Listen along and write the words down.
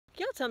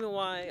Y'all tell me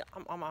why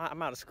I'm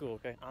out of school,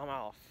 okay? I'm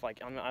off. Like,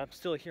 I'm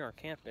still here on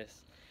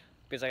campus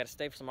because I got to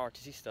stay for some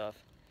RTC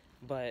stuff.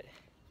 But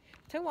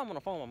tell me why I'm on the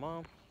phone with my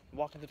mom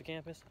walking through the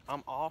campus.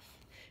 I'm off,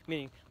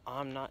 meaning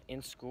I'm not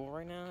in school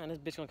right now. And this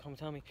bitch gonna come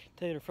tell me,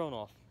 take your phone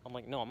off. I'm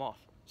like, no, I'm off.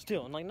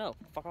 Still, I'm like, no,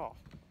 fuck off.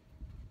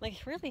 Like,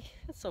 really?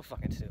 That's so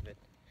fucking stupid.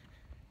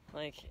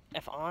 Like,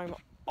 if I'm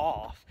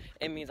off,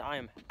 it means I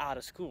am out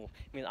of school.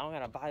 It means I don't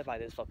gotta abide by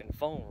this fucking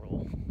phone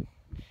rule.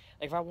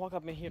 Like, if I walk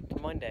up in here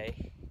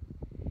Monday,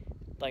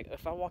 like,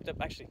 if I walked up,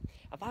 actually,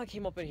 if I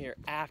came up in here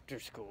after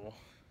school,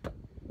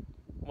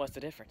 what's the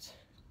difference?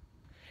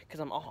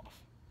 Because I'm off.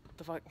 What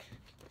the fuck?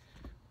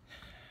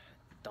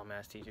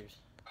 Dumbass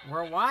teachers.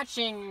 We're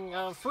watching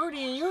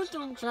Fruity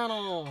YouTube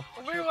channel.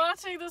 We're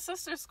watching the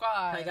Sister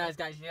Squad. Hey guys,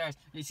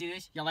 you see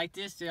this? You like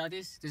this? Do you like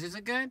this? Does this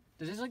look good?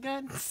 Does this look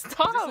good?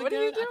 Stop! What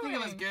are you doing? I think it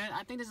looks good.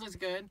 I think this looks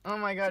good. Oh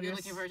my god, you're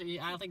looking for it.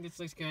 I think this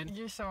looks good.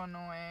 You're so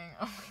annoying.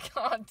 Oh my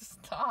god,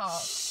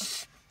 stop.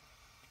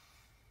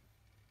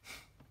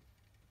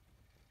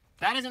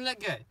 That doesn't look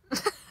good.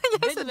 Yes,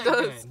 this it looks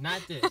does. good,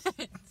 not this.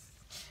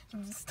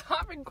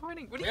 Stop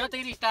recording. What are you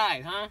think these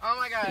thighs, huh? Oh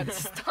my god,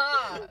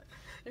 stop.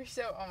 You're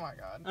so, oh my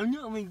god. I'm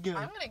not good.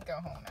 I'm gonna go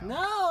home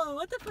now. No,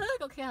 what the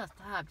fuck? Okay, I'll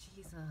stop.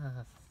 Jesus.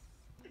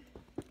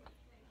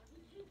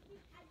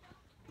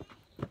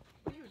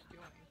 What are you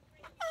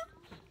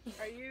doing?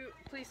 Are you,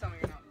 please tell me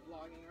you're not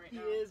vlogging right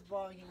now. He is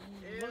vlogging.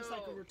 He Ew, looks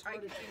like a retarded. I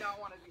do not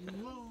want to be.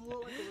 You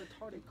look like a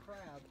retarded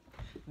crab.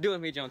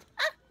 Doing me, Jones.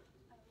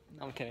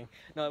 No, I'm kidding.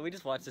 No, we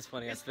just watched this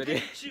funny ass video.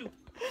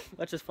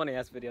 Watch this funny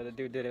ass video the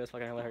dude did. It was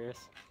fucking hilarious.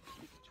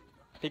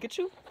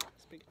 Pikachu?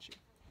 It's Pikachu.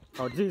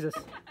 Oh, Jesus.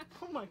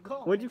 Oh my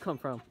god. Where'd you come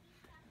from?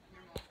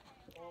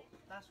 Well,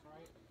 that's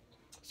right.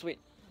 Sweet.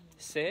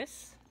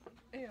 Sis?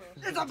 Ew.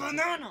 It's a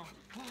banana!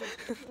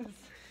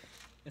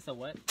 It's a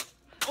what?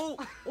 Oh!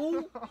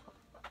 Oh!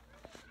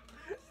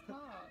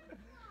 Stop.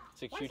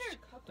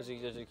 Does a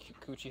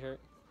coochie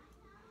hurt?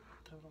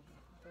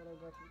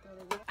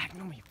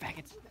 Ignore me,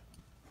 faggots!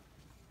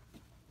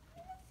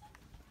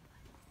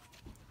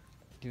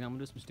 Dude, I'm gonna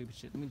do some stupid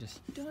shit. Let me just...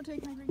 Don't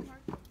take my green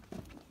card.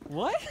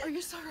 What? Are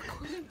you still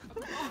recording?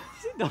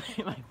 She said, don't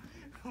take my...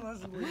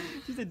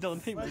 She said, don't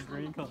take my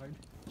green card.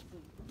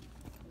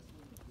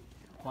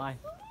 Why?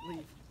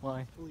 Leave.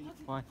 Why? Leave.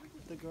 Why?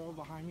 The girl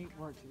behind me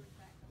works here.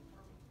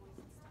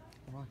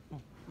 Why?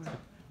 Oh, let's go.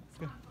 Let's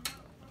go.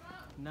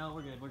 No,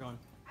 we're good. We're going.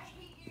 I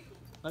hate you.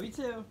 Love you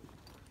too.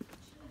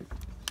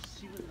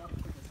 She was up to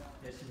this out.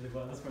 Yeah, she's the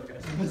one. Let's go,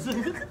 guys. We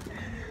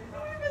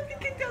were about to get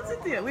kicked out,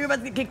 Cynthia. We were about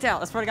to get kicked out.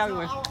 That's part of God we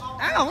were.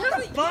 Ow, what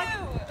the fuck?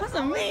 How's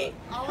it me?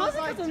 How's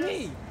it because of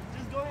me?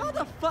 How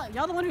the fuck?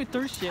 Y'all the one who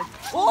threw shit.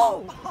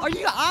 Oh! Are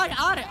you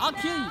out it? I'll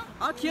kill you.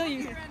 I'll kill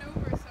you. Ran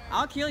over, sorry.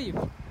 I'll kill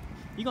you.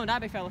 You gonna die,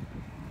 big fella.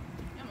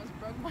 I almost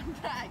broke my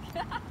back.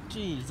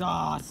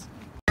 Jesus.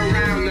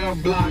 Around the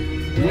block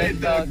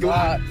with the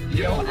Glock,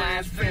 your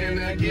ass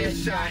finna get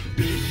shot.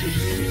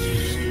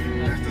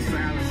 That's the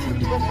silence.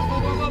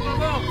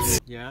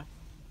 Yeah.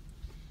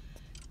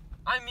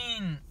 I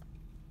mean,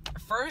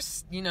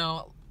 first, you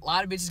know, a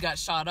lot of bitches got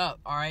shot up,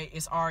 alright?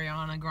 It's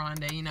Ariana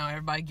Grande, you know,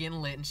 everybody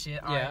getting lit and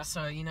shit. Alright, Yeah.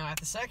 so, you know, at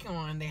the second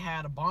one, they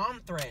had a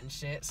bomb threat and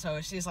shit. So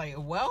she's like,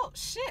 well,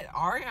 shit,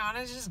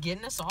 Ariana's just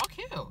getting us all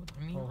killed.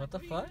 I mean, Well, what the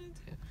fuck? What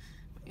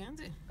you gonna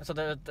do? So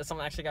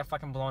someone actually got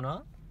fucking blown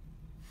up?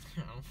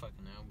 I don't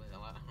fucking know, but a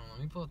lot of, hold on,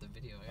 let me pull up the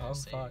video. I gotta Oh,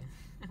 say fuck.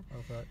 it.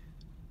 Oh, fuck.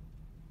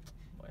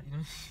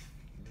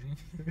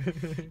 You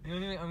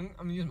don't even, I'm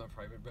gonna use my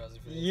private browser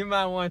for this. You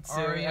might want to.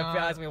 Ariana.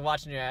 FBI's gonna be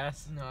watching your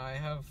ass. No, I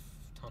have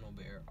Tunnel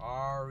Bear.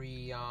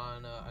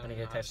 Ariana. I'm gonna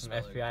get a text from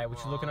FBI. What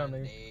you looking at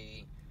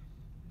me?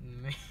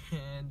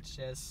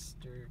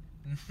 Manchester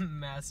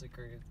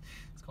Massacre.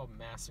 It's called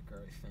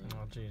Massacre, I think.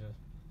 Oh, Jesus.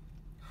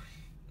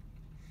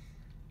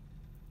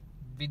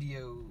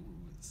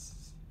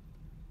 Videos.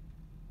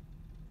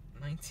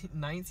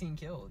 19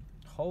 killed.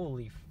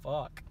 Holy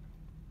fuck.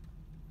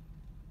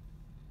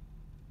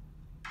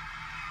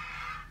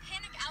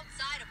 Panic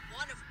outside of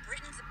one of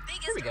Britain's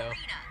biggest Here we go. arenas.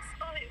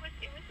 Oh, it was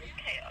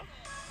chaos.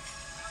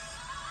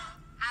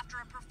 After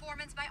a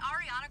performance by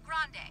Ariana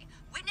Grande,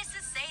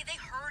 witnesses say they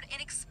heard an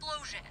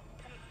explosion.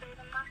 There was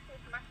a massive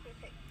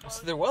explosion.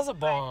 So there was a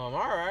bomb.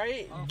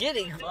 Alright. Get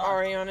it,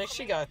 Ariana.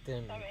 She got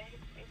them.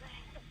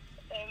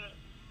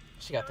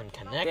 She got them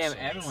connections.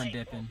 Damn, everyone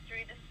dipping.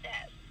 Through the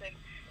steps, and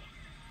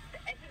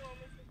everyone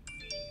was just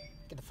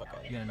Get the fuck out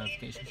of You here. got a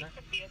notification, sir? it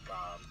could be a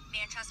bomb.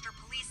 Manchester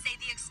police say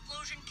the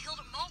explosion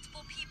killed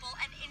multiple people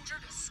and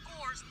injured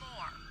scores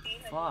more.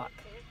 Fuck.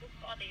 There was just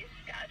bodies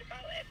scattered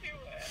about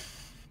everywhere.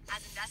 As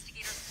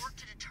investigators work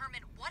to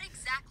determine what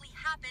exactly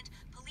happened,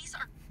 police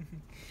are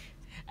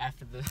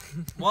After the...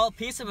 Well,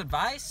 piece of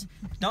advice: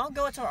 don't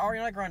go to an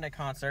Ariana Grande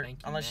concert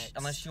Thank you, unless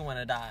next. you want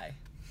to die.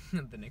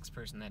 the next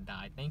person that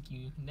died. Thank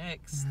you.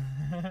 Next.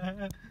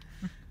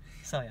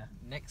 So yeah.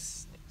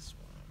 Next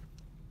one.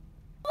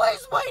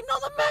 Always waiting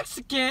on the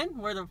Mexican.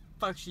 Where the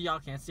fuck she? Y'all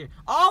can't see her.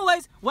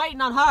 Always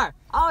waiting on her.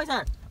 Always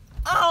her.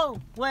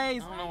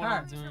 Always I don't know what her.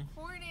 I'm doing.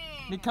 Recording.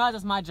 Because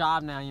it's my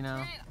job now, you know.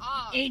 Turn it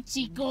off. Hey,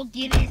 Chico,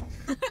 get it.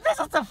 Bitch,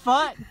 what the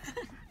fuck?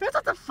 Bitch,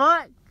 what the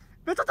fuck?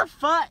 Bitch, what the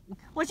fuck?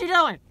 What you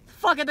doing?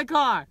 Fuck in the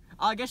car.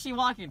 Oh, I guess she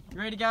walking. You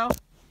ready to go?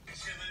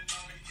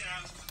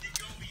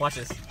 Watch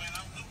this.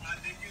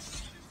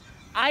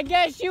 I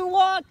guess you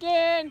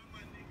walking.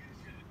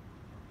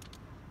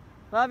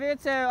 Love you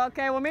too.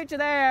 Okay, we'll meet you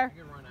there. I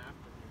could run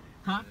after.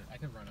 Huh? I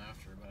could run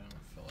after, but I don't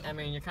feel like I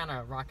mean, you're kind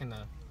of rocking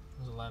the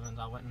 11s.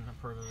 I wouldn't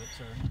approve of it,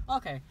 sir.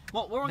 Okay.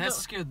 Well, we're gonna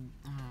That's good.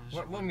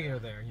 we'll meet her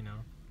there, you know.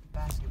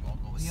 Basketball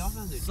goal. He also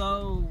has a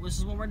So this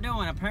is what we're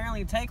doing.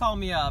 Apparently, Tay called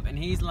me up and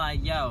he's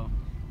like, "Yo,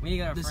 we need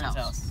to go to a This friend's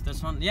house. house."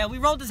 This one, yeah, we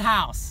rolled this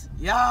house.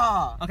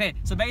 Yeah. Okay,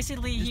 so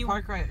basically Just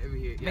park right over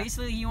here. Yeah.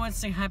 basically he wants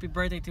to sing happy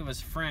birthday to his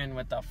friend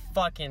with the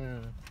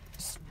fucking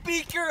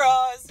Speaker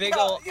big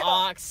old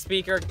aux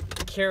speaker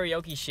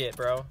karaoke shit,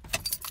 bro.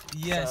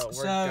 Yes. So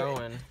we're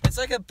going. It's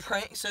like a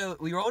prank. So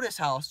we rolled his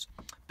house,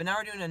 but now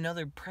we're doing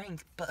another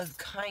prank, but of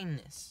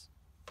kindness.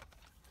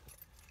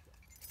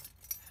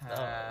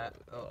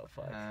 Oh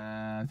fuck.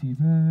 Happy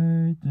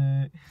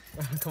birthday.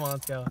 Come on,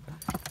 let's go.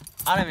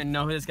 I don't even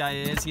know who this guy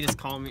is. He just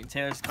called me.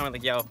 Taylor just called me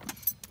like, "Yo,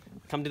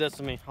 come do this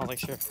with me." I was like,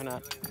 "Sure, why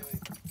not?"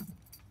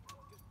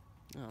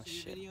 Oh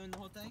shit. Videoing the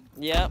whole thing?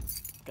 Yep.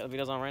 Got the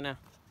videos on right now.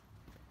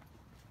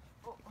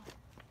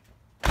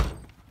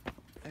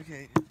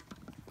 Okay.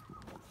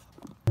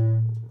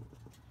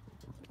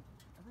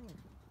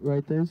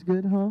 Right there's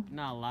good, huh?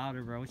 Not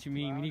louder, bro. What you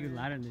mean? We need to get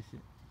louder than this shit.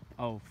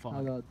 Oh fuck. How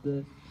about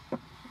this?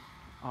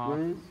 Oh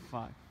Raise?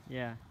 fuck.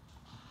 Yeah.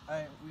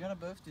 Alright, we gotta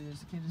both do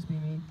this. It can't just be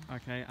me.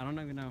 Okay. I don't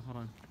even know. Hold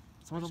on.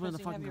 Someone's just opening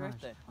the wanna fucking sing garage.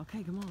 happy birthday.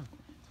 Okay, come on.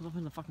 Someone's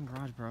opening the fucking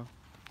garage, bro.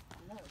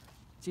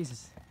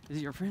 Jesus. Is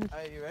it your friend?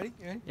 Alright, you ready?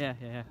 You ready? Yeah,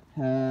 yeah,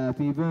 yeah.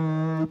 Happy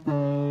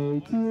birthday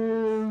to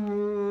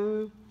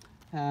you.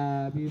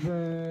 Happy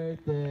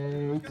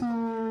birthday to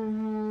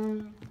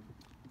you.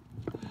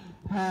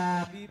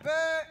 Happy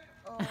birthday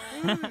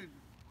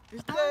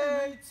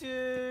to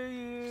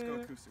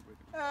you. acoustic with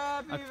it.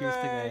 Happy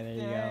Acoustic, yeah, there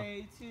you go.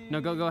 birthday to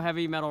No, go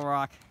heavy metal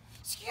rock.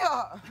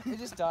 Yeah. It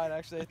just died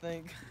actually, I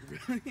think.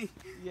 Really?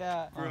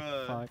 Yeah.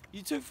 Oh fuck.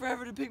 You took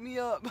forever to pick me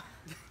up.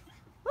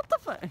 What the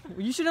fuck?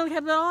 You should have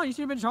kept that on. You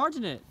should have been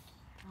charging it.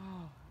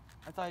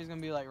 I thought he was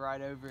gonna be like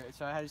right over it,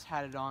 so I just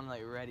had it on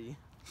like ready.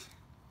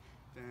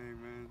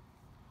 Dang, man.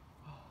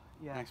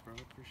 Yeah. Thanks, bro.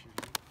 Appreciate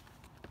it.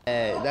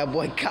 Hey, that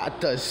boy got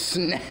the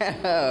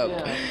snap.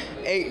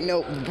 Ain't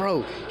no,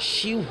 bro.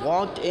 She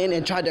walked in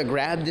and tried to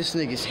grab this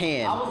nigga's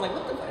hand. I was like,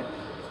 what the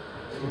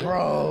fuck?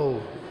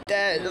 Bro,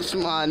 that's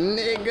my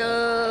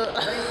nigga.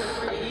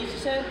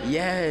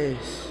 Yes.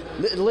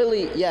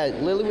 Lily, yeah,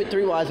 Lily with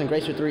 3 Y's and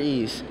Grace with 3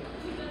 E's.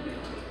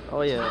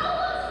 Oh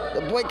yeah.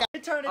 The boy got.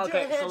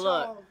 Okay,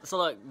 so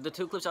look, the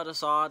 2 clips I just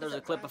saw, there's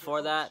a clip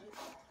before that,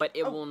 but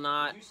it will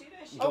not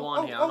go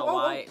on here. I don't know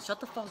why. Shut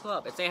the fuck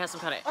up. It's saying it has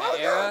some kind of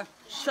error.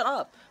 Shut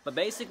up. But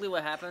basically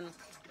what happened,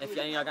 if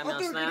y'all got me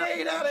on Snap,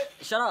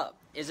 shut up,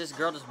 is this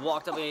girl just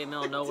walked up in the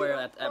middle of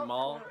nowhere at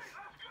mall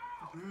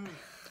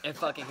and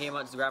fucking came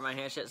up to grab my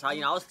hand shit. So,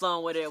 you know, I was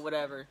flowing with it,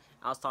 whatever.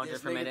 I was talking to her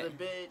for a minute.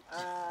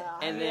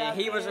 And then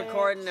he was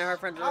recording and her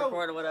friends were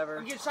recording,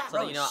 whatever.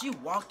 So, you know, She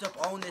walked up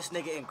on this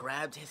nigga and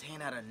grabbed his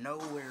hand out of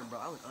nowhere, bro.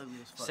 I was ugly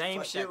as fuck. Same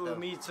Fuck shit that, with though.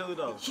 me too,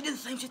 though. She did the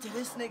same shit to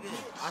this nigga.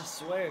 I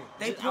swear.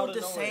 They just out pulled of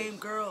the nowhere. same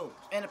girl.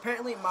 And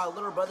apparently my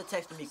little brother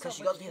texted me because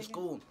she goes to his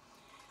school.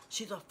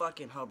 She's a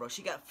fucking hoe, bro.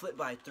 She got flipped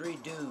by 3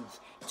 dudes.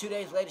 2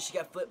 days later, she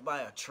got flipped by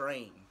a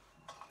train.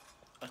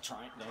 A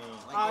train. Dang.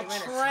 I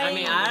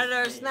mean, I had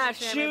her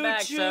Snapchat me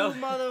back, so.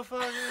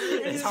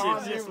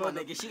 Thomas, my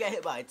nigga. She got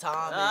hit by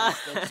Thomas,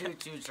 the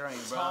choo-choo train,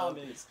 bro.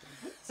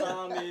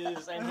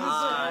 Thomas and his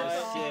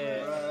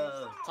shit.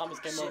 Bro. Thomas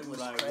came Shit up with was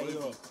like, crazy.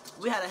 what up?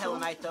 We had a hell of a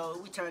night, though.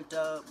 We turned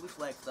up, we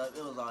flexed up.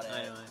 It was all that.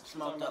 I know.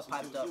 Smoked up,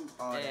 piped up,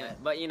 all Yeah,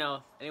 that. but you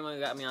know, anyone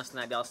who got me on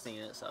Snap, y'all seen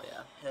it, so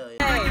yeah. Hell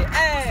yeah.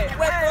 Hey,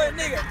 wait for a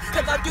nigga,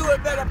 cause I do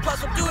it better,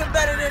 plus I'm doing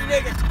better than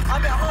niggas.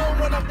 I'm at home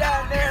when I'm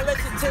down there,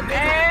 listen to niggas.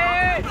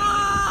 Hey!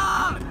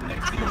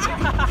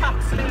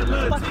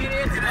 Fucking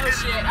idiots. Oh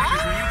shit.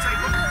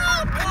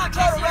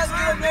 Try to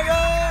rescue them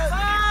niggas!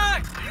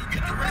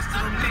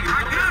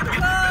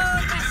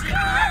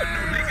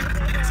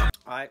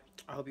 Alright,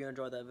 I hope you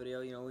enjoyed that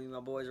video. You know, we my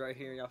boys right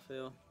here, y'all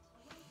feel?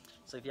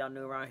 So if y'all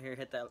new around here,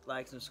 hit that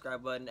like,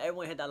 subscribe button.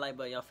 Everyone hit that like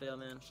button, y'all feel,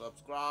 man?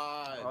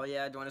 Subscribe. Oh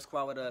yeah, join the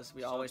squad with us.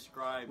 We always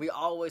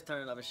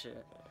turn it up and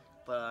shit.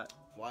 But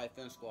Wife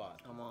and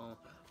squad. come on.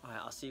 Alright,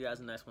 I'll see you guys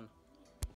in the next one.